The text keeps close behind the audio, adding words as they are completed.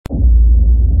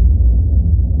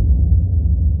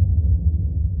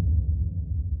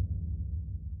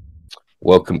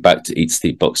Welcome back to Eat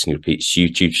Sleep Boxing Repeats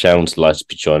YouTube channel. Delighted to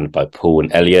be joined by Paul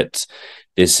and Elliott.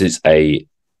 This is a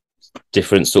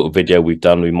different sort of video we've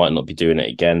done. We might not be doing it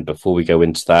again. Before we go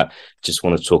into that, just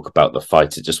want to talk about the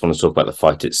fight.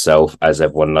 Itself. As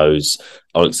everyone knows,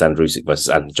 Alexander Usyk versus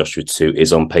Anthony Joshua 2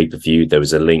 is on pay-per-view. There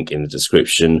is a link in the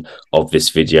description of this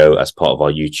video as part of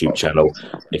our YouTube channel.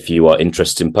 If you are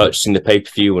interested in purchasing the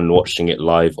pay-per-view and watching it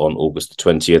live on August the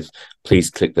 20th, please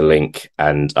click the link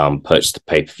and purchase the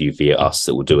pay-per-view via us.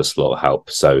 It will do us a lot of help.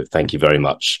 So thank you very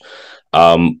much.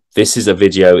 This is a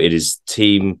video. It is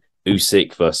Team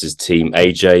Usyk versus Team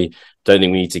AJ. Don't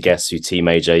think we need to guess who Team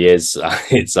AJ is.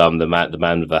 It's the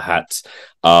man with a hat.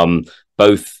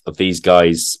 Both of these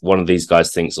guys, one of these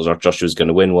guys thinks Joshua's going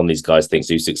to win. One of these guys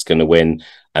thinks Usyk's going to win,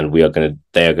 and they are going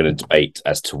to debate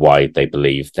as to why they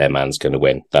believe their man's going to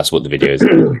win. That's what the video is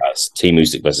about. Team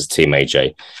Usyk versus Team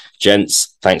AJ.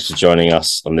 Gents, thanks for joining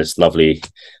us on this lovely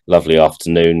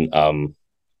afternoon.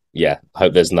 Yeah,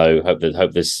 hope this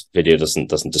video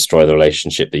doesn't destroy the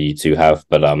relationship that you two have.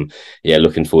 But yeah,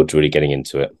 looking forward to really getting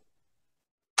into it.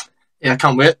 Yeah, I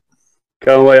can't wait.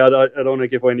 Can't wait. I don't want to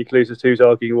give away any clues as to who's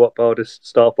arguing what, but I'll just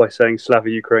start by saying Slava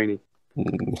Ukraini.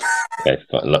 Okay,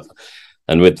 fine, look.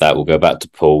 And with that, we'll go back to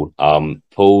Paul.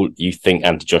 Paul, you think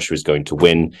Anthony Joshua is going to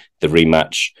win the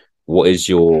rematch?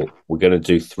 We're going to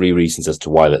do 3 reasons as to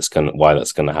why that's going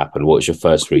to happen. What is your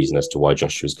first reason as to why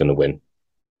Joshua is going to win?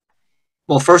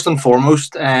 Well, first and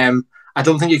foremost, I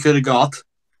don't think you could have got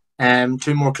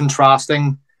 2 more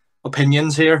contrasting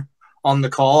opinions here on the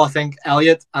call. I think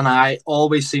Elliott and I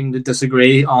always seem to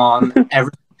disagree on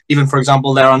everything. Even, for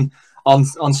example, there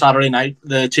on Saturday night,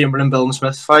 the Chamberlain-Bill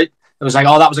Smith fight, it was like,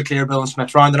 oh, that was a clear Bill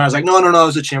Smith round. And I was like, no, it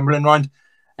was a Chamberlain round.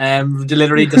 We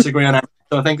literally disagree on everything.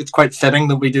 So I think it's quite fitting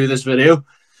that we do this video.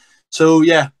 So,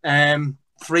 yeah,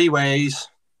 3 ways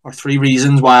or 3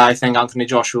 reasons why I think Anthony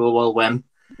Joshua will win.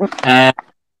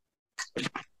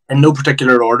 In no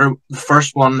particular order. The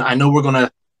first one, I know we're going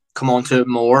to come on to it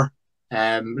more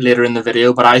later in the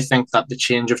video, but I think that the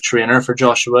change of trainer for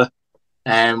Joshua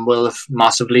will have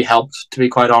massively helped, to be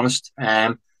quite honest.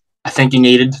 I think he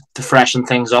needed to freshen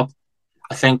things up.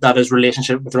 I think that his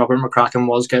relationship with Robert McCracken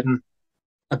was getting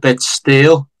a bit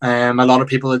stale. A lot of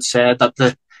people had said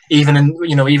that even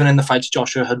in the fights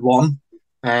Joshua had won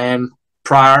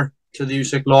prior to the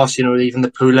Usyk loss, even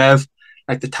the Pulev,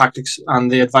 like the tactics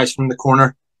and the advice from the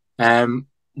corner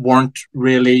weren't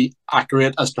really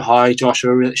accurate as to how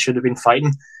Joshua really should have been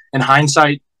fighting. In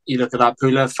hindsight, you look at that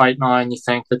Pulev fight now and you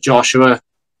think that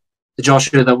the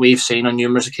Joshua that we've seen on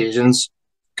numerous occasions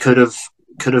could have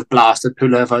blasted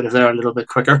Pulev out of there a little bit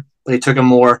quicker, but he took a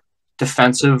more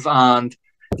defensive, and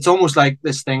it's almost like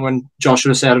this thing when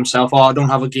Joshua said himself, oh, I don't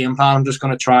have a game plan, I'm just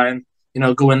going to try and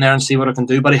go in there and see what I can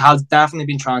do. But he has definitely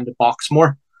been trying to box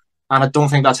more, and I don't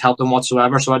think that's helped him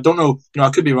whatsoever. So I don't know, I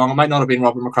could be wrong. It might not have been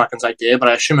Robert McCracken's idea, but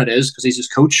I assume it is because he's his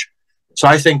coach. So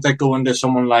I think that going to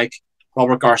someone like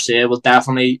Robert Garcia will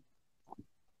definitely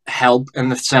help in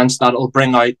the sense that it'll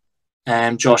bring out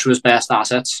Joshua's best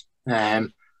assets.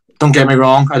 Don't get me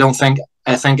wrong.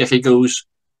 I think if he goes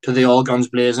to the all guns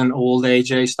blazing old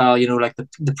AJ style, like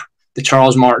the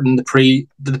Charles Martin, the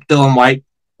Dylan White,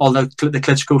 all the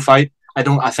Klitschko fight,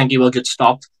 I think he will get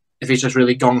stopped if he's just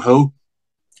really gung ho.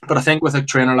 But I think with a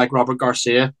trainer like Robert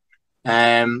Garcia,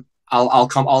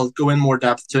 I'll go in more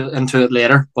depth into it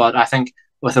later. But I think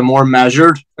with a more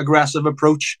measured, aggressive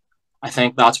approach, I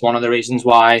think that's one of the reasons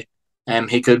why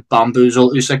he could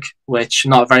bamboozle Usyk, which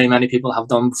not very many people have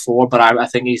done before. But I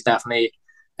think he's definitely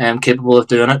capable of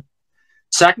doing it.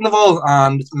 Second of all,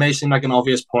 and it may seem like an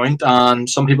obvious point, and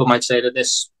some people might say that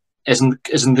this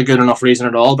isn't a good enough reason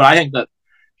at all, but I think that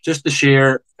just the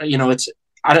sheer, it's.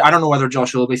 I don't know whether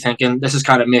Joshua will be thinking this is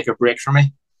kind of make or break for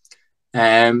me.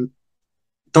 Don't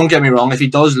get me wrong, if he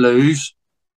does lose,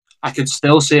 I could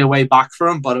still see a way back for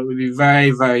him, but it would be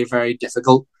very, very, very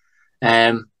difficult.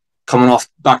 Coming off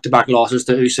back-to-back losses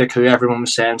to Usyk, who everyone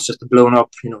was saying is just a blown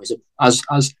up, he's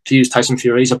as to use Tyson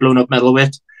Fury, he's a blown up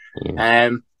middleweight.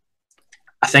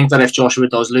 I think that if Joshua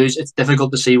does lose, it's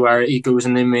difficult to see where he goes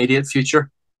in the immediate future,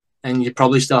 and you'd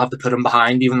probably still have to put him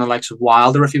behind even the likes of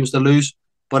Wilder if he was to lose.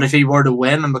 But if he were to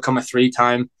win and become a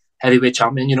 3-time heavyweight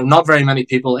champion, not very many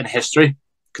people in history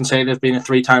can say they've been a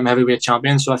 3-time heavyweight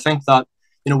champion. So I think that,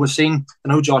 we've seen, I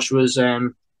know Joshua's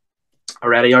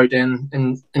already out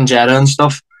in Jeddah and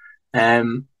stuff,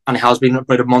 and he has been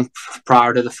about a month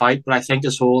prior to the fight. But I think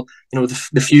this whole,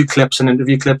 the few clips and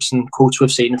interview clips and quotes we've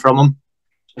seen from him,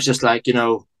 it's just like,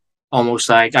 almost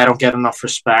like I don't get enough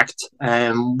respect.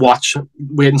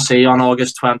 Wait and see on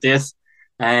August 20th.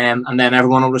 And then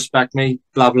everyone will respect me,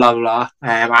 blah, blah, blah.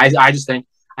 I just think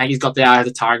he's got the eye of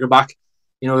the tiger back.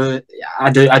 You know, I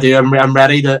do. I'm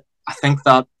ready to. I think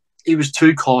that he was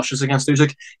too cautious against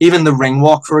Usyk. Even the ring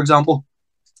walk, for example,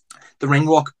 the ring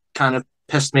walk kind of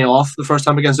pissed me off the first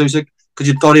time against Usyk because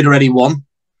you thought he'd already won.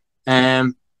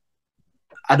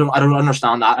 I don't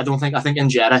understand that. I think in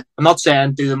Jeddah, I'm not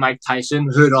saying do the Mike Tyson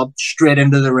hood up straight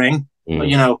into the ring, but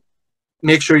you know,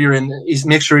 make sure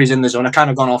he's in the zone. I've kind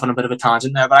of gone off on a bit of a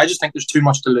tangent there, but I just think there's too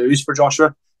much to lose for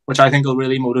Joshua, which I think will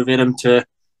really motivate him to,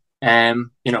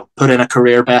 you know, put in a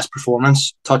career best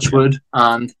performance, touch wood,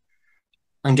 and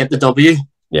get the W.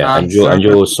 Yeah, and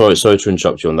you're sorry to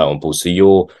interrupt you on that one, Paul.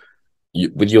 So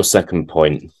with your second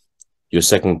point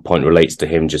relates to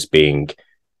him just being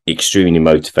extremely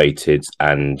motivated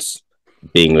and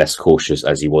being less cautious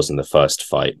as he was in the first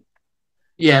fight.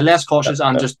 Yeah, less cautious,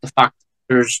 and just the fact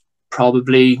there's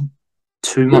probably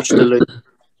too much to lose.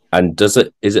 And is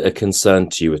it a concern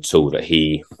to you at all that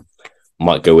he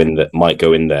might go in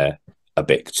there a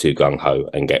bit too gung ho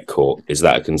and get caught? Is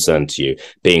that a concern to you?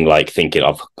 Being like thinking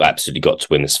I've absolutely got to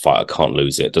win this fight, I can't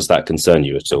lose it. Does that concern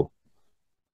you at all?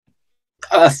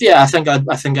 Yeah, I think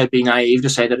I'd be naive to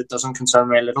say that it doesn't concern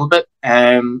me a little bit.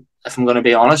 If I'm going to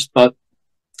be honest, but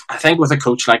I think with a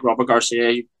coach like Robert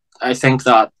Garcia, I think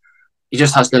that he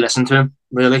just has to listen to him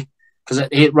really, because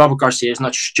Robert Garcia is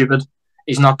not stupid.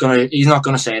 He's not gonna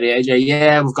say to AJ,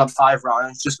 "Yeah, we've got 5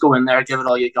 rounds. Just go in there, give it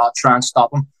all you got, try and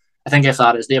stop him." I think if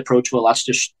that is the approach, well, that's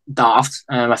just daft.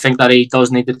 I think that he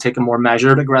does need to take a more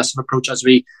measured, aggressive approach, as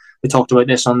we talked about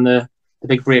this on the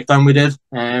big breakdown we did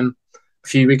a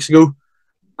few weeks ago.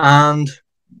 And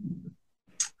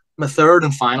my third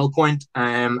and final point,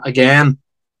 again,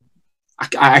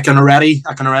 I can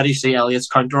already see Elliott's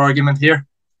counter argument here,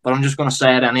 but I'm just going to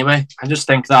say it anyway. I just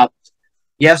think that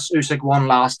yes, Usyk won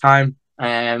last time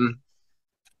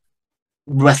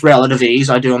with relative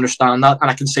ease. I do understand that, and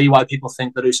I can see why people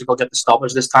think that Usyk will get the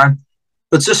stoppage this time.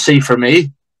 But just see for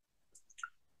me,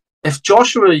 if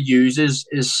Joshua uses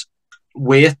his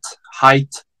weight,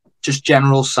 height, just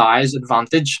general size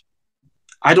advantage,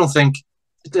 I don't think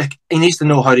he needs to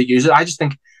know how to use it. I just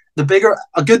think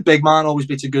a good big man always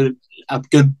beats a good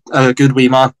wee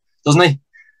man, doesn't he?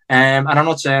 And I'm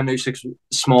not saying Usyk's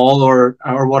small or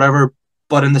whatever,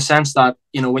 but in the sense that,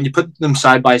 you know, when you put them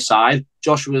side by side,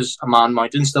 Joshua's a man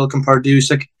mountain still compared to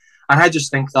Usyk, and I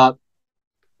just think that,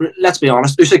 let's be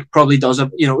honest, Usyk does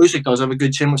have a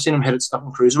good chin. We've seen him hit at stuff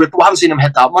in cruiserweight, but we haven't seen him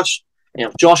hit that much. You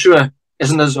know, Joshua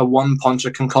isn't as a one punch, a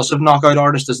concussive knockout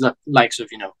artist as the likes of,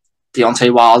 you know,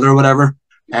 Deontay Wilder or whatever.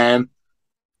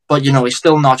 But you know, he's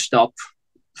still notched up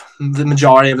the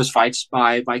majority of his fights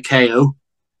by KO.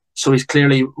 So he's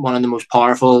clearly one of the most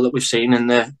powerful that we've seen in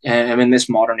this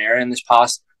modern era, in this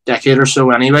past decade or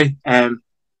so anyway.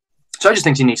 So I just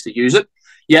think he needs to use it.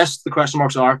 Yes, the question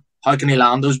marks are, how can he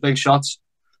land those big shots?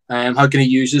 How can he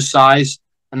use his size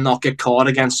and not get caught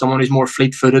against someone who's more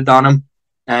fleet-footed than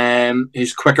him,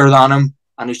 who's quicker than him,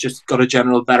 and who's just got a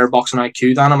general better boxing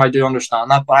IQ than him? I do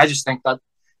understand that, but I just think that,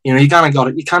 you know, you kind of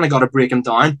got to break him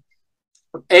down.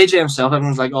 AJ himself,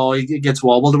 everyone's like, oh, he gets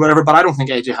wobbled or whatever, but I don't think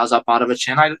AJ has that bad of a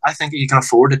chin. I think he can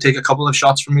afford to take a couple of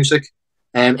shots from Usyk,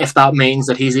 if that means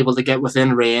that he's able to get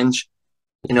within range,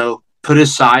 you know, put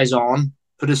his size on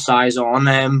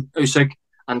Usyk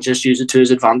and just use it to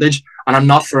his advantage. And I'm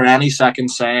not for any second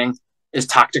saying his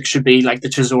tactics should be like the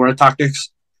Chisora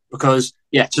tactics, because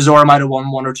yeah, Chisora might have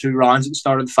won 1 or 2 rounds at the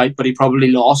start of the fight, but he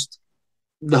probably lost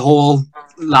the whole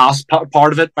last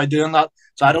part of it by doing that.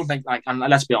 So I don't think, like, and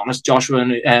let's be honest, Joshua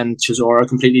and Chisora are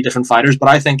completely different fighters. But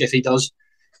I think if he does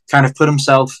kind of put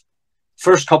himself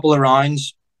first couple of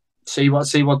rounds, see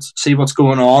what's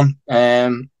going on.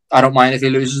 I don't mind if he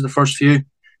loses the first few.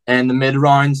 And the mid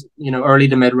rounds, you know, early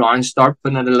to mid rounds, start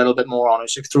putting it a little bit more on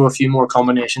Usyk, throw a few more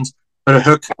combinations, put a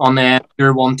hook on the end,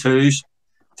 your 1-2s,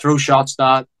 throw shots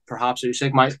that perhaps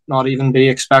Usyk might not even be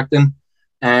expecting.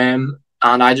 And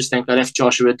I just think that if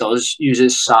Joshua does use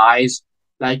his size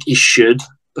like he should,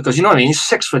 because you know what I mean, he's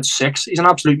 6'6", he's an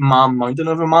absolute man mountain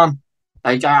of a man.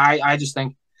 Like I just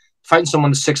think fighting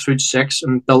someone that's 6'6"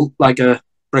 and built like a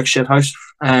brick shit house,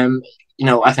 you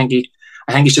know, I think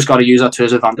he's just got to use that to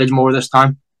his advantage more this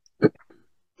time.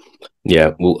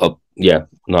 Yeah, well,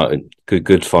 no,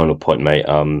 good final point, mate.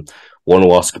 Want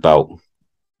to ask about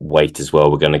weight as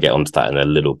well. We're going to get onto that in a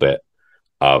little bit,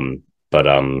 but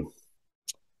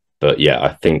yeah,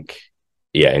 I think,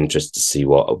 yeah, interested to see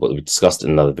what we discussed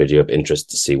in another video. Of interest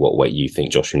to see what weight you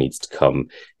think Joshua needs to come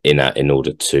in at in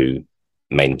order to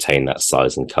maintain that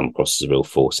size and come across as a real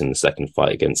force in the second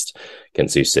fight against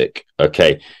Usyk.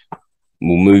 Okay,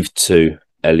 we'll move to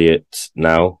Elliott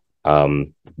now.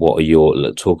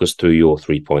 Talk us through your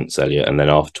 3 points, Elliott, and then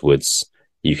afterwards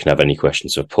you can have any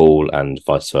questions for Paul and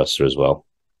vice versa as well.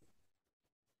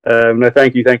 No,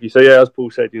 thank you. So yeah, as Paul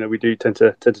said, we do tend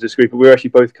to disagree, but we're actually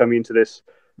both coming into this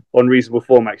on reasonable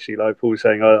form. Actually, like Paul was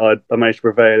saying, I managed to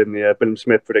prevail in the Billam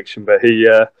Smith prediction, but he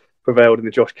prevailed in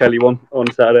the Josh Kelly one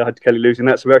on Saturday. I had Kelly losing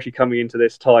that, so we're actually coming into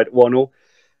this tied at 1-1.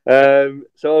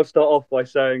 So I'll start off by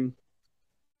saying,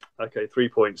 okay, 3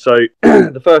 points. So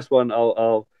the first one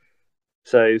I'll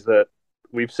say is that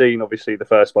we've seen obviously the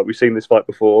first fight. We've seen this fight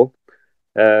before,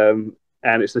 and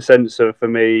it's the sense of, for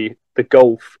me, the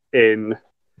gulf in.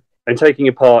 And taking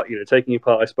apart,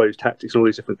 I suppose, tactics and all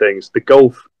these different things, the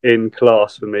gulf in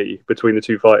class for me between the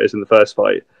two fighters in the first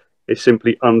fight is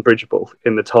simply unbridgeable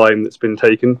in the time that's been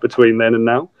taken between then and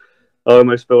now. I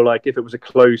almost feel like if it was a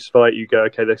close fight, you go,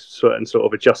 okay, there's certain sort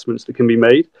of adjustments that can be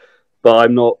made. But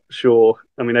I'm not sure.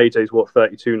 I mean, AJ's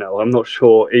 32 now. I'm not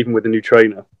sure, even with a new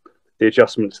trainer, the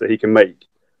adjustments that he can make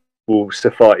will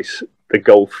suffice the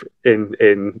gulf in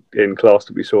class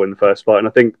that we saw in the first fight. And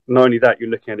I think not only that, you're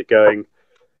looking at it going,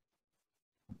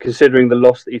 considering the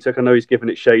loss that he took, I know he's given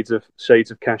it shades of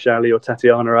Cash Ali or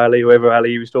Tatiana Ali, whoever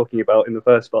Ali he was talking about in the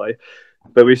first fight.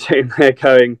 But we're sitting there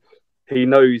going, he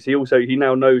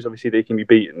now knows obviously that he can be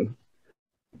beaten.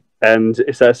 And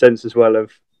it's that sense as well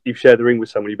of, you've shared the ring with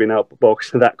someone, you've been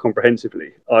outboxed that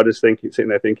comprehensively. I just think sitting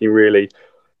there thinking, really,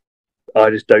 I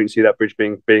just don't see that bridge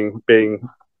being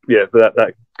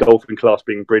that gulf in class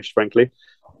being bridged, frankly.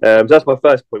 So that's my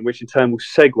first point, which in turn will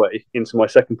segue into my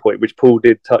second point, which Paul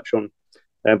did touch on.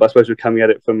 But I suppose we're coming at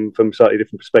it from slightly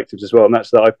different perspectives as well. And that's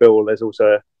that I feel there's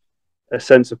also a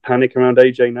sense of panic around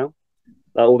AJ now.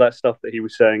 All that stuff that he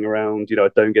was saying around, I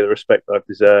don't get the respect that I've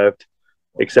deserved,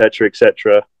 etc.,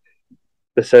 etc.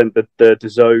 The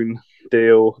DAZN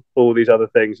deal, all these other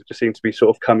things that just seem to be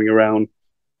sort of coming around.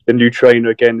 The new trainer,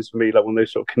 again, is for me like one of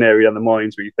those sort of canary on the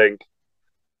mines where you think,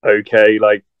 okay,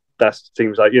 like that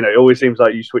seems like, it always seems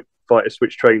like you fighters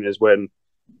switch trainers when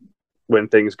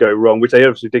things go wrong, which they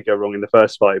obviously did go wrong in the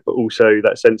first fight, but also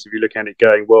that sense of you look at it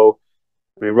going, well,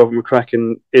 I mean, Robert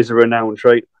McCracken is a renowned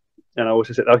trait, and I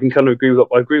also said I can kind of agree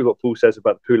with what Paul says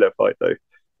about the Pulev fight, though.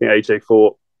 AJ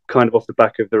fought kind of off the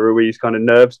back of the Ruiz kind of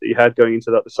nerves that he had going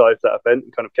into the side of that event,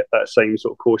 and kind of kept that same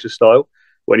sort of cautious style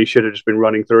when he should have just been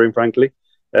running through him, frankly.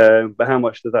 But how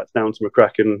much of that's down to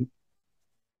McCracken,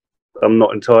 I'm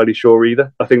not entirely sure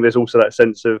either. I think there's also that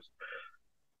sense of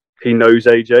he knows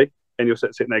AJ. And you're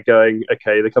sitting there going,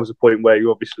 okay, there comes a point where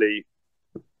you're obviously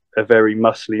a very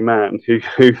muscly man who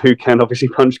can obviously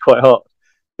punch quite hard,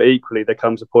 but equally there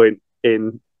comes a point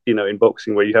in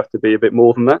boxing where you have to be a bit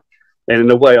more than that. And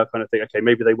in a way, I kind of think, okay,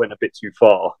 maybe they went a bit too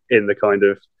far in the kind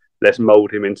of, let's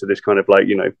mold him into this kind of like,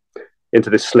 into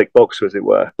this slick boxer, as it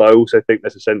were. But I also think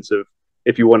there's a sense of,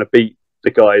 if you want to beat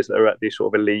the guys that are at the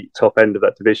sort of elite top end of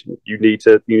that division, you need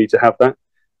to have that.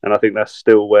 And I think that's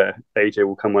still where AJ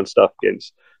will come unstuck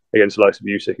against the likes of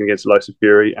Usyk and against the likes of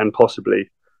Fury, and possibly,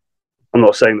 I'm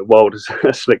not saying that Wilder's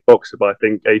a slick boxer, but I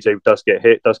think AJ does get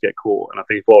hit, does get caught, and I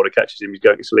think if Wilder catches him, he's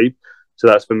going to sleep. So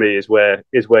that's, for me, is where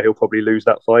he'll probably lose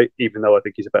that fight, even though I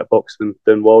think he's a better boxer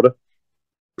than Wilder.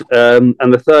 And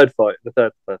the third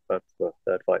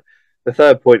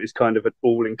point is kind of an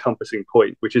all-encompassing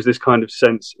point, which is this kind of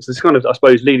sense, it's this kind of, I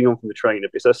suppose, leading on from the trainer,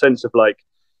 it's a sense of like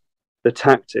the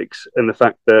tactics and the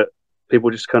fact that people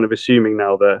are just kind of assuming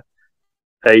now that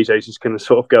AJ's just going to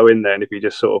sort of go in there, and if he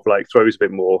just sort of like throws a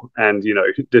bit more and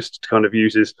just kind of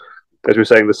uses, as we were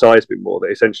saying, the size a bit more, that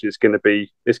essentially it's going to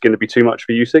be too much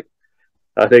for Usyk.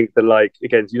 I think that, like,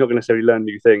 again, you're not going to necessarily learn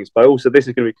new things, but also this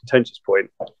is going to be a contentious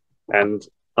point, and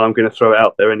I'm going to throw it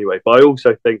out there anyway. But I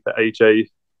also think that AJ,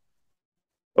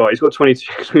 he's got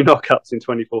 22 knockouts in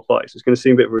 24 fights. It's going to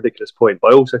seem a bit of a ridiculous point,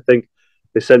 but I also think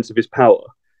the sense of his power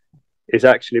is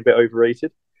actually a bit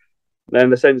overrated. And in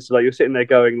the sense, like, you're sitting there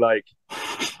going, like,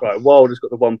 right, Wilder's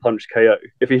got the one punch KO.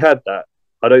 If he had that,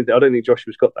 I don't think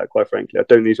Joshua's got that, quite frankly. I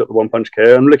don't think he's got the one punch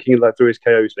KO. I'm looking at through his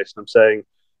KOs list, and I'm saying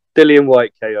Dillian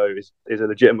White KO is a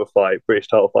legitimate fight, British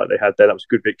title fight they had there. That was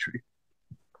a good victory.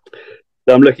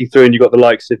 Then I'm looking through, and you've got the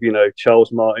likes of,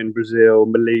 Charles Martin, Brazil,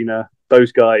 Molina.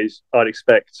 Those guys, I'd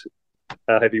expect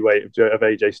a heavyweight of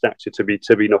AJ stature to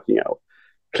be knocking out.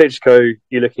 Klitschko,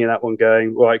 you're looking at that one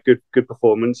going, right, good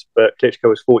performance, but Klitschko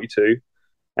was 42,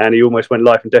 and he almost went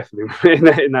life and death with him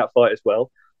in that fight as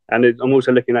well. And I'm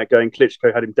also looking at going,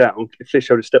 Klitschko had him down. If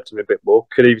Klitschko had stepped him a bit more,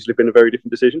 could easily have been a very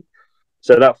different decision.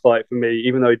 So that fight, for me,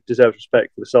 even though it deserves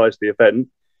respect for the size of the event,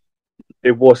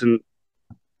 it wasn't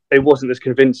as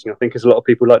convincing, I think, as a lot of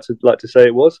people like to say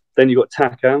it was. Then you got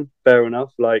Takam, fair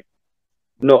enough, like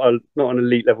not an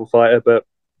elite level fighter, but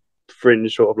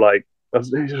fringe sort of like, I was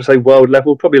going to say world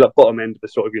level, probably like bottom end of the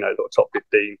sort of, top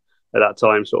 15 at that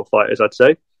time sort of fighters, I'd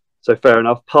say. So fair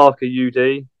enough. Parker,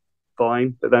 UD,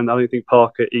 fine. But then I don't think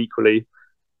Parker equally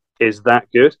is that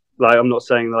good. Like, I'm not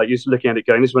saying, like, you're just looking at it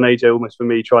going, this is when AJ almost for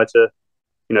me tried to,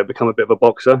 you know, become a bit of a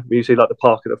boxer. You see like the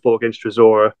Parker that fought against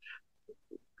Trizora.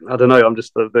 I don't know. I'm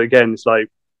just, again, it's like,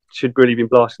 should really been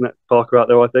blasting that Parker out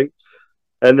there, I think.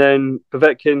 And then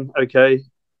Povetkin, okay,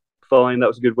 fine, that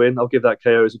was a good win. I'll give that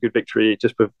KO as a good victory,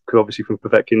 just obviously from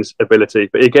Povetkin's ability.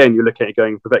 But again, you're looking at it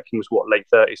going, Povetkin was what, late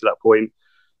 30s at that point.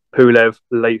 Pulev,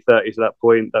 late 30s at that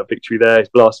point. That victory there is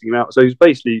blasting him out. So he's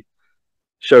basically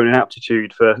shown an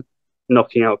aptitude for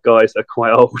knocking out guys that are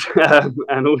quite old,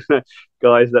 and also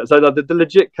guys that. So the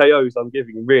legit KOs I'm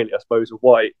giving, really, I suppose, of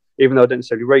White, even though I don't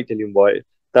necessarily rate Dillian White,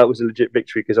 that was a legit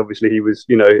victory because obviously he was,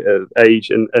 you know, age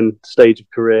and stage of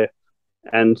career,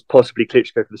 and possibly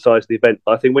Klitschko for the size of the event.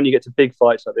 But I think when you get to big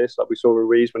fights like this, like we saw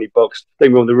Ruiz when he boxed, I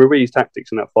think the Ruiz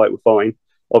tactics in that fight were fine.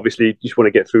 Obviously, you just want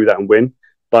to get through that and win.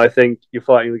 But I think you're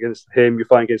fighting against him, you're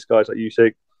fighting against guys like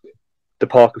Usyk, the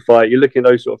Parker fight, you're looking at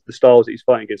those sort of the styles that he's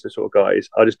fighting against, those sort of guys.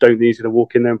 I just don't think he's going to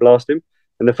walk in there and blast him.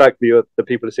 And the fact that the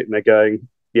people are sitting there going,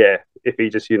 yeah, if he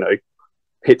just, you know,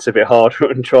 hits a bit harder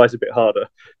and tries a bit harder,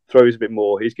 throws a bit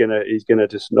more, he's gonna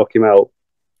just knock him out.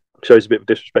 Shows a bit of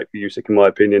disrespect for Usyk, in my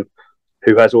opinion,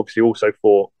 who has obviously also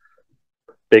fought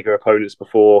bigger opponents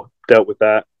before, dealt with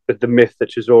that. But the myth that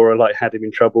Chisora like had him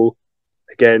in trouble,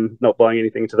 again, not buying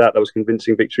anything to that. That was a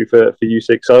convincing victory for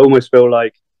Usyk. So I almost feel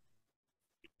like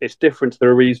it's different to the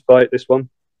Ruiz fight, this one.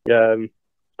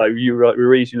 Like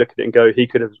Ruiz, you look at it and go, he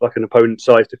could have, like an opponent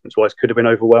size difference wise, could have been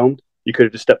overwhelmed. You could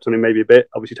have just stepped on him maybe a bit.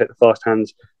 Obviously, take the fast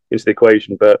hands into the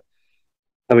equation. But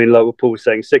I mean, like what Paul was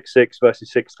saying, 6'6"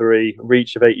 versus 6'3",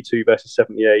 reach of 82 versus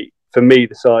 78. For me,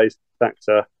 the size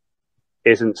factor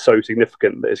isn't so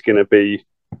significant that it's going to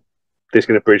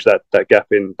bridge that gap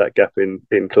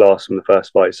in class from the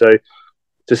first fight. So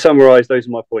to summarise, those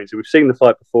are my points. We've seen the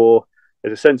fight before.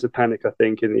 There's a sense of panic, I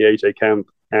think, in the AJ camp,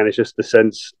 and it's just the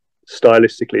sense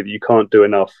stylistically that you can't do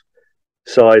enough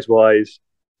size-wise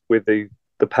with the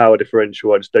power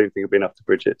differential. I just don't think it'll be enough to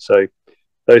bridge it. So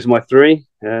those are my three,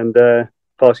 and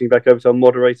passing back over to our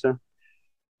moderator,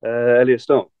 Elliott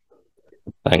Stock.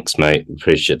 Thanks, mate.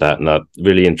 Appreciate that. No,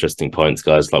 really interesting points,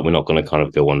 guys. Like, we're not going to kind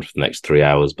of go on for the next 3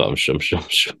 hours, but I'm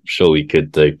sure we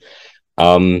could do.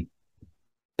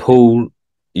 Paul,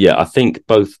 yeah, I think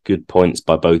both good points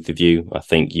by both of you. I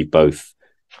think you both,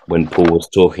 when Paul was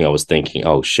talking, I was thinking,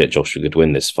 oh shit, Joshua could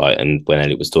win this fight. And when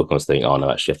Elliott was talking, I was thinking, oh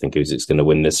no, actually, I think Usyk's going to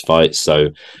win this fight. So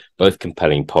both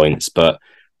compelling points. But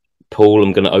Paul,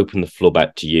 I'm going to open the floor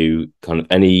back to you. Kind of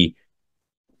any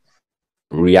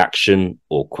reaction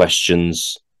or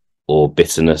questions or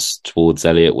bitterness towards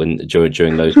Elliott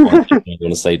during those points you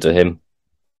want to say to him?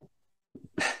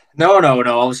 No.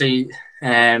 Obviously,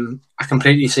 I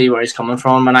completely see where he's coming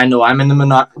from, and I know I'm in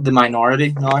the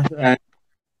minority now.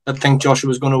 I think Joshua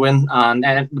was going to win,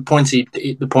 and the points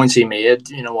he made,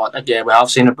 you know what? Yeah, we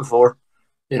have seen it before.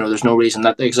 You know, there's no reason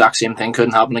that the exact same thing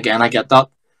couldn't happen again. I get that.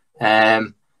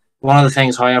 One of the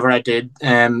things, however, I did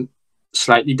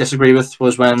slightly disagree with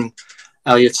was when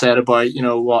Elliott said about, you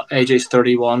know what, AJ's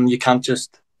 31. You can't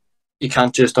just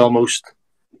almost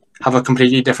have a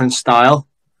completely different style.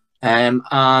 And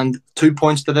 2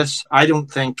 points to this. I don't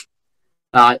think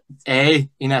that he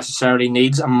necessarily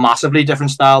needs a massively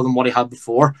different style than what he had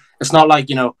before. It's not like,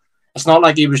 you know, it's not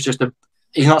like he was just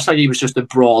a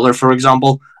brawler, for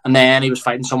example, and then he was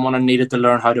fighting someone and needed to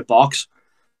learn how to box.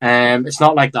 It's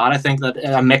not like that. I think that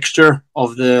a mixture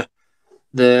of the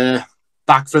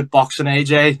back foot boxing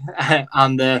AJ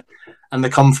and the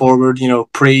come forward, you know,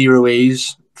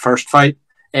 pre-Ruiz first fight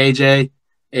AJ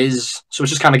is, so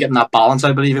it's just kind of getting that balance,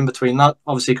 I believe, in between that.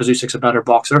 Obviously, because Usyk's a better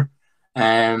boxer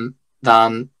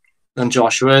than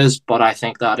Joshua is, but I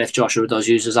think that if Joshua does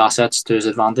use his assets to his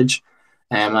advantage,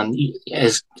 and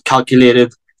his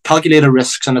calculated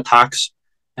risks and attacks,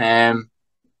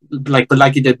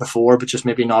 like he did before, but just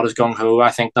maybe not as gung ho,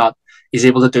 I think that he's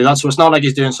able to do that. So it's not like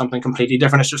he's doing something completely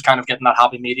different. It's just kind of getting that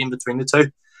happy medium between the two.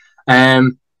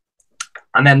 And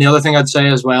then the other thing I'd say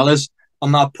as well is,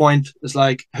 on that point, is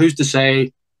like, who's to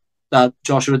say that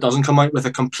Joshua doesn't come out with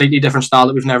a completely different style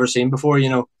that we've never seen before? You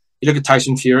know, you look at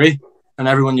Tyson Fury, and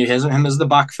everyone knew him as the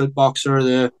back foot boxer,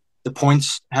 the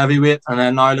points heavyweight, and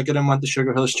then now look at him, went to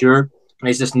Sugar Hill Stewart, and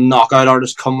he's this knockout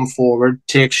artist, come forward,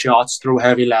 take shots, throw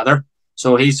heavy leather.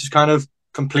 So he's just kind of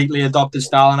completely adopted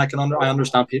style, and I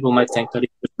understand people might think that he's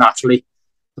naturally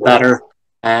better,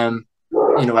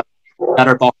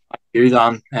 better boxer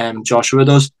than Joshua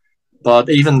does. But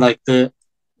even like the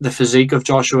physique of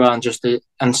Joshua and just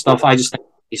and stuff, I just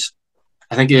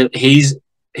think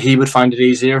he would find it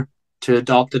easier to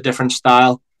adopt a different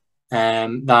style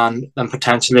than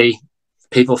potentially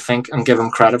people think and give him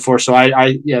credit for. So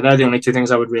they're the only two things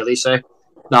I would really say.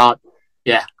 That,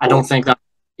 yeah, I don't think that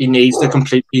he needs to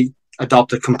completely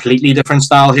adopt a completely different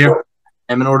style here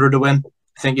in order to win.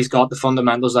 I think he's got the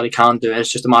fundamentals that he can do.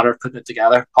 It's just a matter of putting it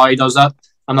together. How he does that,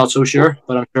 I'm not so sure,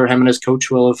 but I'm sure him and his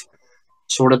coach will have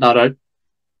sorted that out.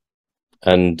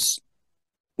 And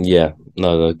yeah,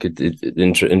 no, good,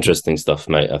 interesting stuff,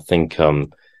 mate. I think,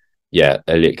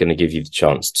 Elliott going to give you the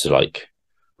chance to like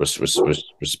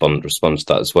respond to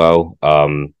that as well.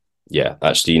 Yeah,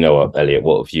 actually, you know what, Elliott,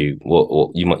 what you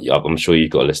might? I'm sure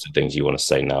you've got a list of things you want to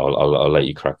say now. I'll let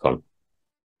you crack on.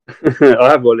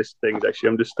 I have got a list of things actually.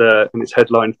 I'm just in this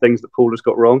headline things that Paul has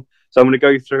got wrong. So I'm going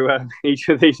to go through each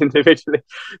of these individually.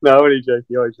 No, I'm only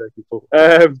joking, Paul.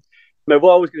 No,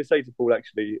 what I was going to say to Paul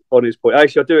actually on his point,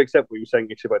 actually, I do accept what you were saying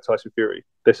actually about Tyson Fury.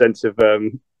 The sense of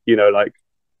like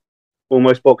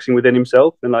almost boxing within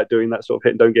himself and like doing that sort of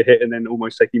hit and don't get hit, and then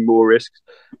almost taking more risks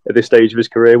at this stage of his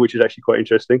career, which is actually quite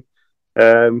interesting.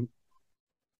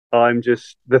 I'm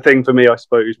just the thing for me, I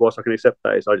suppose, whilst I can accept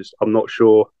that, is I'm not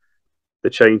sure the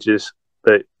changes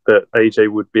that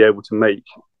AJ would be able to make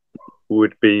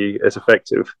would be as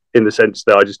effective, in the sense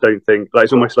that I just don't think, like,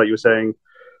 it's almost like you were saying,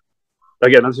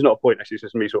 again, this is not a point actually, it's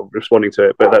just me sort of responding to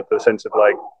it, but that the sense of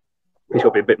like he's got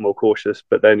to be a bit more cautious,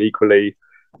 but then equally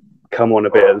come on a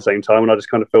bit at the same time. And I just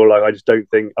kind of feel like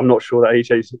I'm not sure that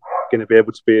AJ's going to be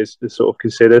able to be as sort of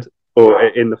considered or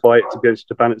in the fight to be able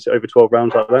to balance it over 12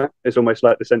 rounds like that. It's almost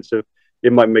like the sense of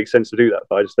it might make sense to do that,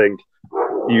 but I just think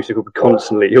Usyk will be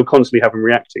he'll constantly have him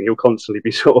reacting. He'll constantly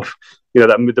be sort of,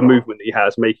 that the movement that he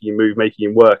has, making him move, making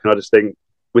him work. And I just think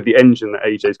with the engine that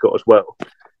AJ's got as well,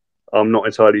 I'm not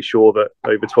entirely sure that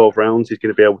over 12 rounds he's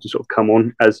going to be able to sort of come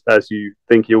on as you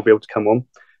think he'll be able to come on.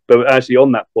 But actually,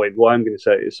 on that point, what I'm going to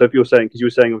say is, so if you're saying, because you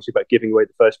were saying obviously about giving away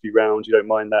the first few rounds, you don't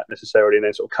mind that necessarily, and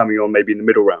then sort of coming on maybe in the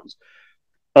middle rounds,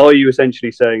 are you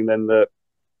essentially saying then that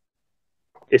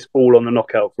it's all on the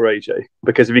knockout for AJ?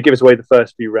 Because if he gives away the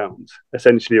first few rounds,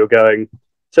 essentially you're going,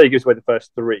 say he gives away the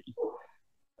first three,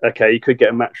 okay, he could get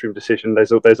a matchroom decision. There's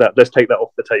that. Let's take that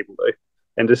off the table though,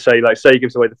 and just say he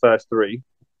gives away the first three,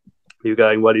 you're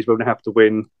going, well, he's going to have to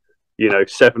win,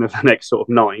 7 of the next sort of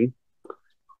 9.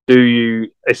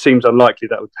 It seems unlikely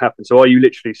that would happen. So are you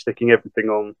literally sticking everything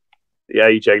on the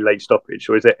AJ late stoppage,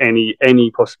 or is there any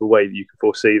possible way that you can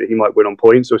foresee that he might win on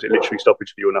points, or is it literally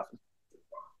stoppage for you or nothing?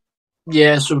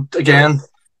 Yeah, so again,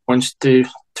 points to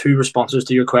 2 responses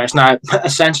to your question. Now,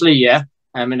 essentially, yeah.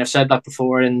 I mean, I've said that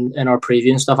before in our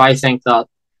preview and stuff. I think that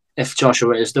if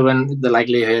Joshua is to win, the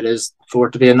likelihood is for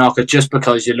it to be a knockout, just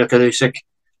because you look at Usyk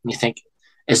and you think,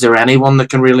 is there anyone that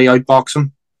can really outbox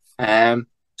him?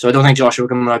 So I don't think Joshua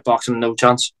can outbox him, no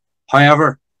chance.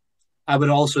 However, I would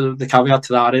also, the caveat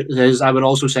to that is I would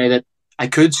also say that I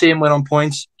could see him win on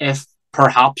points if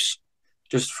perhaps,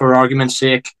 just for argument's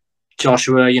sake,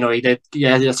 Joshua, he did,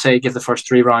 let's say give the first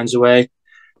 3 rounds away.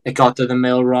 It got to the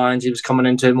middle rounds. He was coming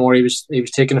into it more. He was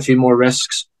taking a few more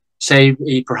risks. Say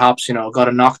he perhaps, got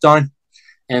a knockdown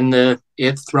in the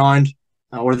 8th round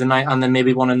or the 9th, and then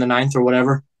maybe one in the 9th or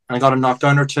whatever, and got a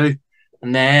knockdown or 2.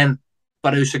 And then,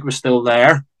 but Usyk was still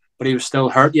there, but he was still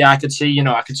hurt. Yeah, I could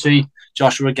see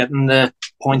Joshua getting the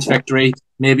points victory,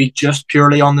 maybe just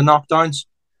purely on the knockdowns.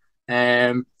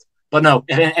 But no,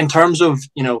 in terms of,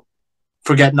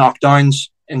 forget knockdowns,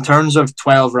 in terms of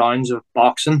 12 rounds of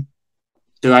boxing,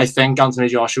 do I think Anthony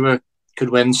Joshua could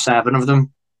win 7 of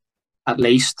them, at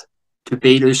least, to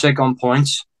beat Usyk on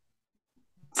points?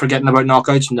 Forgetting about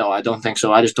knockouts, no, I don't think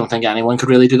so. I just don't think anyone could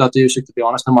really do that to Usyk, to be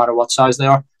honest, no matter what size they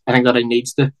are. I think that he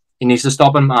needs to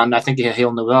stop him, and I think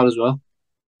he'll know that as well.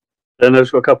 And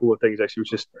I've got a couple of things actually,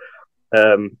 which is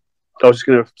I was just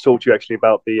going to talk to you actually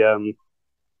about the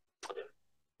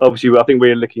obviously I think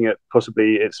we're looking at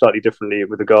possibly it slightly differently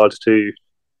with regards to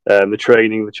the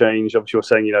training, the change. Obviously you're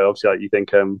saying, obviously like you think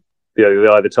the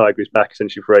eye the tiger is back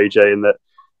essentially for AJ, and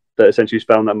that essentially he's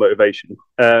found that motivation.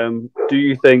 Do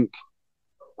you think,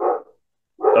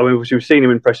 I mean, we've seen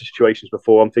him in pressure situations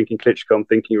before. I'm thinking Klitschko, I'm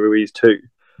thinking Ruiz too.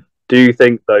 Do you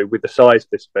think, though, with the size of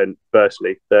this event,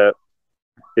 firstly, that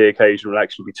the occasion will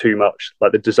actually be too much,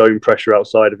 like the DAZN pressure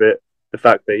outside of it, the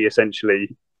fact that he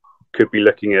essentially could be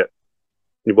looking at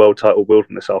the world title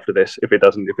wilderness after this if it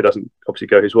doesn't obviously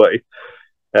go his way?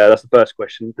 That's the first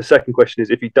question. The second question is,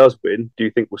 if he does win, do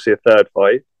you think we'll see a third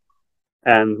fight?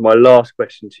 And my last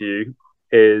question to you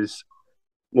is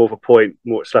more of a point,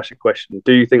 more / a question.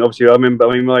 Do you think, obviously,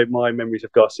 my memories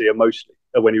of Garcia mostly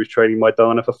are when he was training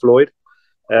Maidana for Floyd.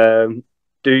 Do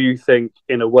you think,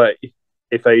 in a way,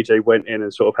 if AJ went in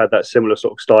and sort of had that similar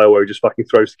sort of style where he just fucking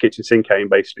throws the kitchen sink at him,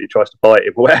 basically tries to bite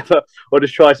him or whatever, or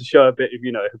just tries to show a bit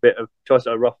of, tries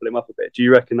to ruffle him up a bit, do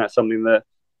you reckon that's something that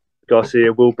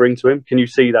Garcia will bring to him? Can you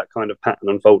see that kind of pattern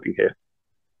unfolding here?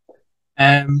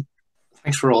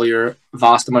 Thanks for all your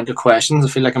vast amount of questions. I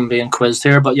feel like I'm being quizzed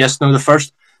here. But yes, no,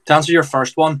 to answer your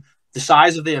first one, the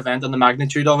size of the event and the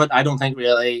magnitude of it, I don't think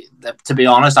really, to be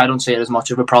honest, I don't see it as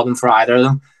much of a problem for either of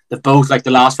them. They've both, like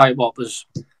the last fight, what was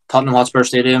Tottenham Hotspur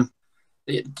Stadium,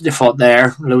 they fought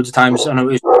there loads of times. I know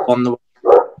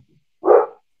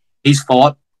he's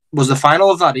fought. Was the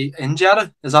final of that in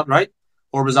Jeddah? Is that right?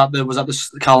 Or was that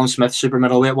the Callum Smith super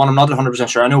middleweight one? I'm not 100%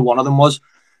 sure. I know one of them was.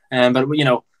 But, you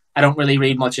know, I don't really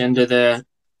read much into the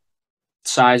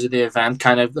size of the event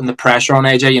kind of and the pressure on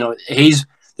AJ. You know,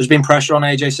 there's been pressure on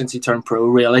AJ since he turned pro,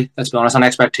 really. Let's be honest, an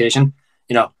expectation.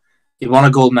 You know, he won a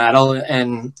gold medal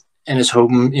in his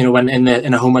home, you know, in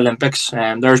a home Olympics.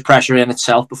 There's pressure in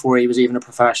itself before he was even a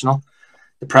professional.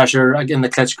 The pressure in the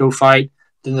Klitschko fight,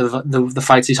 the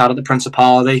fights he's had at the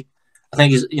Principality. I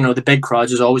think the big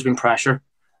crowds has always been pressure,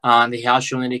 and he has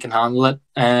shown that he can handle it.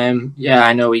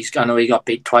 I know he got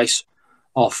beat twice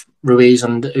off Ruiz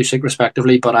and Usyk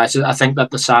respectively, but I think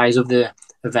that the size of the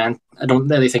event, I don't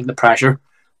really think the pressure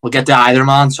will get to either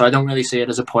man, so I don't really see it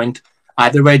as a point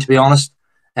either way, to be honest.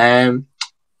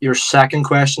 Your second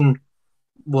question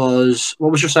was,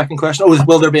 what was your second question? Oh,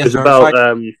 will there be a third fight?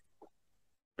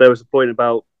 There was a point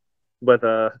about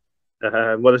whether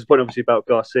there's a point obviously about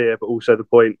Garcia, but also the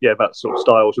point about sort of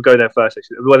styles. We'll go there first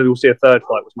actually. Whether we'll see a third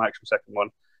fight was my actual second one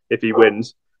if he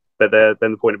wins. But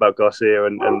then the point about Garcia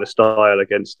and the style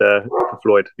against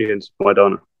Floyd against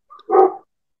Maidana.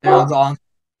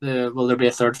 Will there be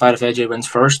a third fight if AJ wins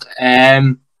first?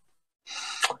 It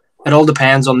all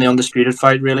depends on the undisputed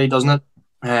fight, really, doesn't it?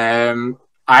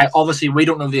 Obviously we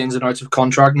don't know the ins and outs of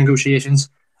contract negotiations.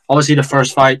 Obviously, the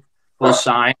first fight was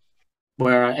signed,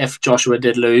 where if Joshua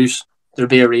did lose, there'd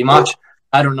be a rematch.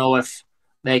 I don't know if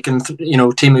they can,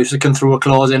 Team Usyk can throw a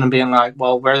clause in and being like,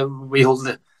 well, we hold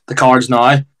the cards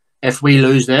now. If we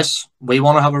lose this, we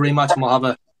want to have a rematch, and we'll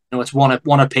have it's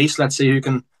one apiece. Let's see who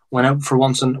can win out for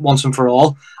once and for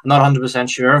all. I'm not 100%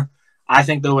 sure. I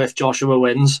think though, if Joshua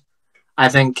wins, I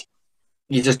think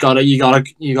you just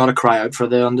gotta cry out for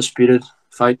the undisputed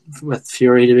fight with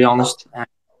Fury, to be honest.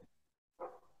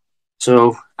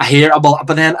 So I hear, but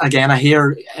then again, I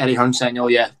hear Eddie Hearn saying, "Oh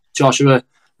yeah, Joshua,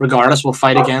 regardless, will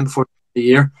fight again before the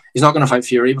year. He's not going to fight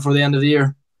Fury before the end of the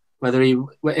year,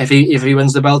 if he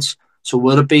wins the belts." So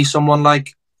would it be an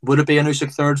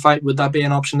Usyk third fight? Would that be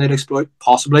an option they'd exploit?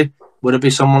 Possibly. Would it be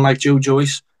someone like Joe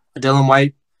Joyce, a Dylan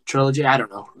White trilogy? I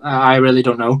don't know. I really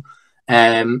don't know.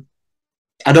 I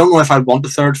don't know if I'd want a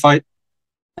third fight.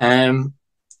 Even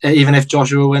if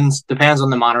Joshua wins, depends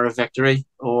on the manner of victory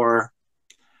or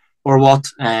what.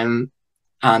 And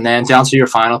then to answer your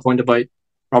final point about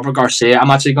Robert Garcia, I'm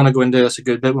actually going to go into this a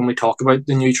good bit when we talk about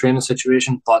the new training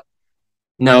situation, but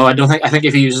no, I don't think. I think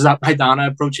if he uses that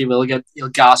Maidana approach, he'll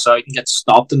gas out and get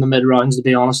stopped in the mid rounds. To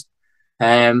be honest,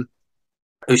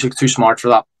 Usyk's too smart for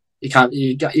that.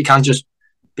 You can't just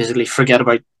basically forget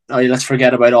about. Let's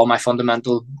forget about all my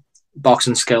fundamental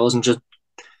boxing skills and just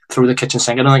throw the kitchen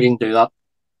sink. I don't think he can do that.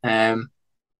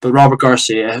 But Robert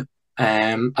Garcia,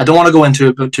 I don't want to go into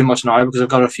it too much now because I've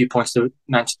got a few points to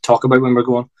talk about when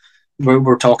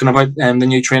we're talking about the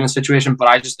new training situation. But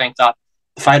I just think that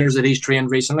the fighters that he's trained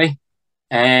recently.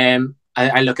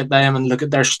 I look at them and look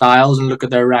at their styles and look at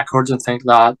their records and think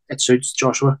that it suits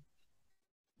Joshua.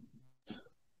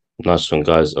 Nice one,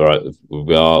 guys. All right,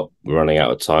 we are running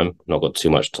out of time. Not got too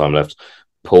much time left.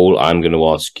 Paul, I'm going to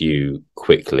ask you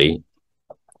quickly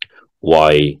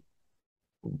why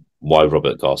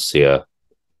Robert Garcia.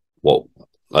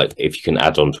 If you can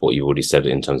add on to what you've already said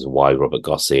in terms of why Robert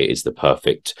Garcia is the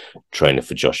perfect trainer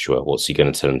for Joshua. What's he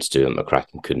going to tell him to do that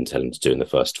McCracken couldn't tell him to do in the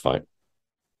first fight?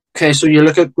 Okay, so you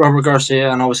look at Robert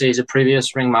Garcia, and obviously he's a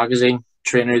previous Ring Magazine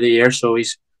Trainer of the Year, so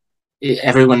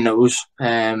everyone knows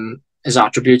his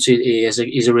attributes.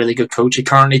 He's a really good coach. He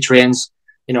currently trains,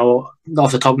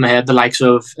 off the top of my head, the likes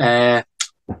of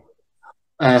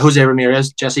Jose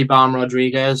Ramirez, Jesse Bam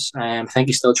Rodriguez. I think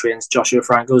he still trains Joshua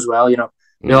Franco as well.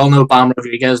 We all know Bam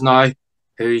Rodriguez now,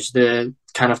 who's the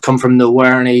kind of come from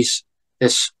nowhere, and he's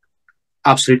this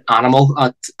absolute animal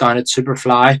down at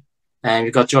Superfly. And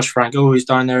you've got Josh Franco, who's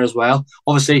down there as well.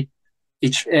 Obviously,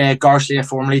 Garcia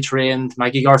formerly trained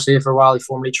Mikey Garcia for a while. He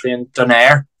formerly trained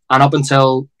Donaire. And up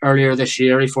until earlier this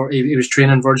year, he was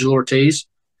training Virgil Ortiz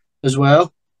as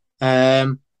well.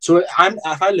 So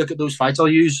if I look at those fights, I'll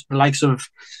use the likes of...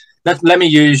 Let me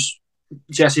use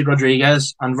Jesse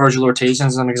Rodriguez and Virgil Ortiz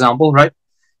as an example, right?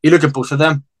 You look at both of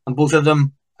them, and both of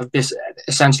them have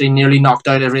essentially nearly knocked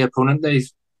out every opponent they've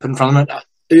put in front of them.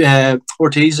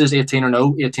 Ortiz is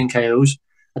 18-0, 18 KOs.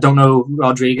 I don't know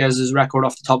Rodriguez's record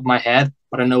off the top of my head,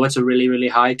 but I know it's a really, really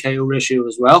high KO ratio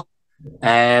as well.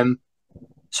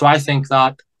 So I think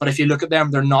that But if you look at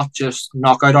them, they're not just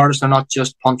knockout artists. They're not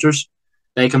just punchers.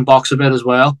 They can box a bit as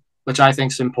well, which I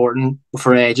think is important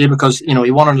for AJ because, you know, he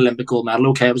won an Olympic gold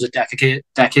medal. Okay, it was a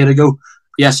decade ago.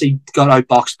 Yes, he got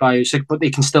outboxed by Usyk, but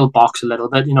he can still box a little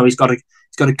bit. You know, he's got a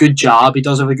good jab. He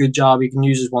does have a good jab. He can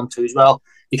use his 1-2 as well.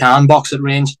 He can box at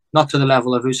range, not to the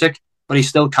level of Usyk, but he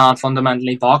still can't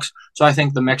fundamentally box. So I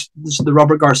think the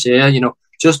Robert Garcia, you know,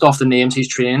 just off the names he's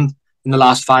trained in the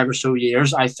last 5 or so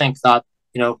years, I think that,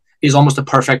 you know, he's almost a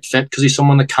perfect fit because he's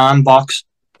someone that can box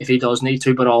if he does need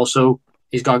to, but also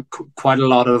he's got quite a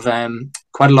lot of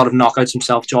knockouts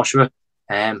himself. Joshua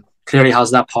clearly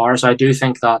has that power. So I do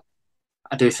think that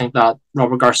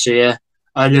Robert Garcia,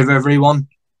 out of everyone,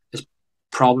 is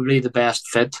probably the best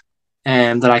fit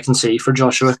that I can see for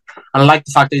Joshua. And I like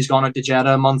the fact that he's gone out to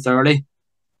Jeddah a month early,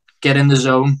 get in the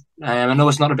zone. I know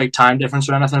it's not a big time difference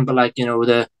or anything, but like, you know,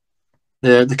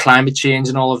 the climate change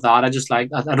and all of that. I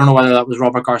don't know whether that was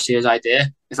Robert Garcia's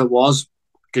idea. If it was,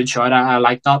 good shout. I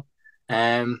like that.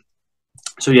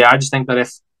 So yeah, I just think that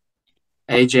if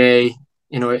AJ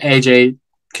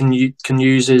can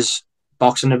use his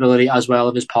boxing ability as well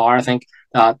as his power, I think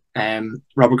that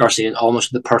Robert Garcia is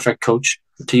almost the perfect coach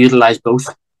to utilize both.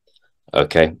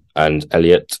 Okay, and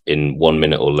Elliott, in 1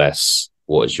 minute or less,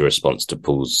 what is your response to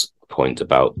Paul's point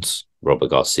about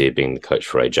Robert Garcia being the coach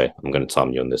for AJ? I'm going to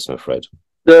time you on this, I'm afraid.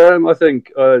 I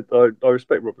think I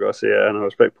respect Robert Garcia, and I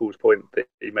respect Paul's point that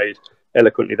he made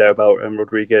eloquently there about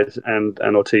Rodriguez and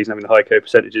Ortiz having the high KO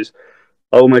percentages.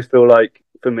 I almost feel like,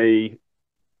 for me,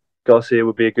 Garcia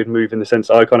would be a good move in the sense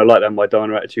I kind of like that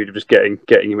Maidana attitude of just getting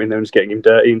him in there and just getting him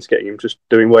dirty and just getting him just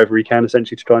doing whatever he can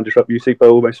essentially to try and disrupt Usyk. But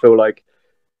I almost feel like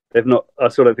I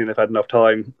still don't think they've had enough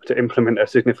time to implement a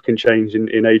significant change in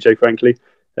AJ, frankly,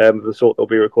 the sort that will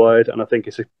be required. And I think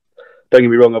don't get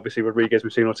me wrong, obviously Rodriguez,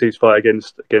 we've seen Ortiz fight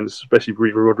against especially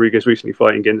Rodriguez recently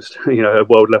fighting against, you know,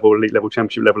 world level, elite level,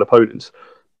 championship level opponents.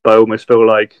 But I almost feel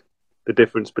like the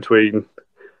difference between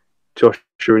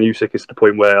Joshua and Usyk is to the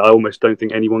point where I almost don't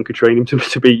think anyone could train him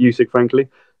to beat Usyk, frankly.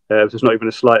 So it's not even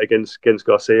a slight against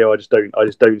Garcia. I just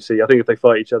don't see. I think if they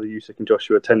fight each other, Usyk and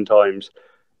Joshua 10 times,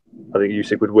 I think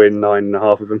Usyk would win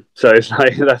 9.5 of them. So it's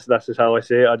like that's just how I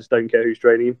see it. I just don't care who's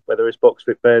training him, whether it's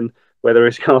BoxFit Ben, whether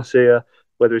it's Garcia,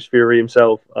 whether it's Fury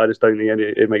himself. I just don't think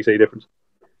it makes any difference.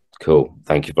 Cool.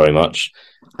 Thank you very much.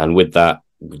 And with that,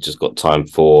 we've just got time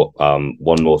for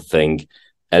one more thing.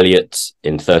 Elliott,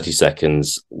 in 30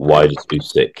 seconds, why does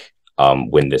Usyk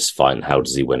win this fight, and how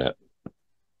does he win it?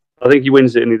 I think he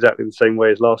wins it in exactly the same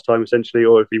way as last time, essentially,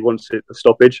 or if he wants it a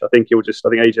stoppage, I think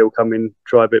AJ will come in,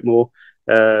 try a bit more.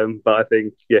 But I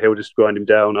think, he'll just grind him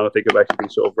down. I think it'll actually be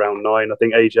sort of round 9. I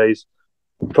think AJ's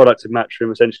product of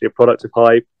Matchroom, essentially a product of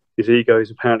hype. His ego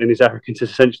is apparently, and his arrogance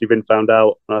has essentially been found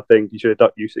out. And I think he should have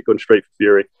ducked Usyk, gone straight for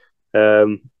Fury.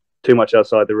 Too much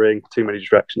outside the ring, too many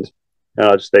distractions. And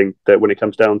I just think that when it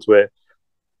comes down to it,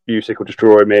 Usyk will just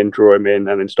draw him in, and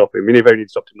then stop him. I mean, if only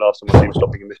stopped him last time, I see him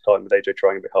stopping him this time with AJ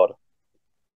trying a bit harder.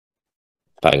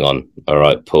 Bang on. All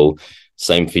right, Paul.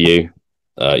 Same for you.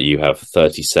 You have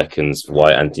 30 seconds.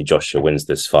 Why Anthony Joshua wins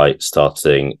this fight,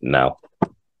 starting now.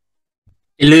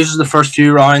 He loses the first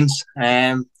few rounds.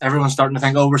 Everyone's starting to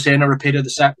think, we're seeing a repeat of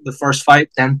the first fight.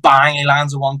 Then bang, he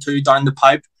lands a 1-2 down the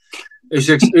pipe.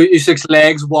 Usyk's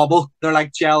legs wobble. They're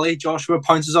like jelly. Joshua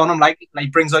pounces on him like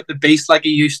brings out the beast like he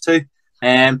used to.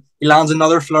 He lands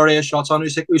another flurry of shots on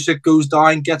Usyk. Usyk goes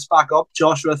down, gets back up.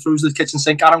 Joshua throws the kitchen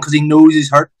sink at him because he knows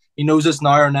he's hurt. He knows it's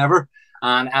now or never.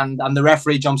 And the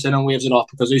referee jumps in and waves it off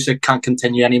because Usyk can't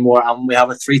continue anymore. And we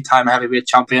have a 3-time heavyweight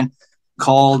champion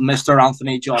called Mr.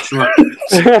 Anthony Joshua.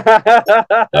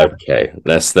 Okay,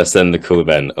 let's end the call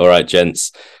then. All right,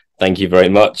 gents. Thank you very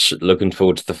much. Looking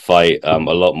forward to the fight a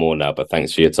lot more now, but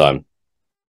thanks for your time.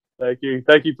 Thank you.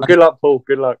 Good luck, Paul.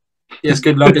 Good luck. Yes,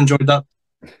 good luck. Enjoyed that.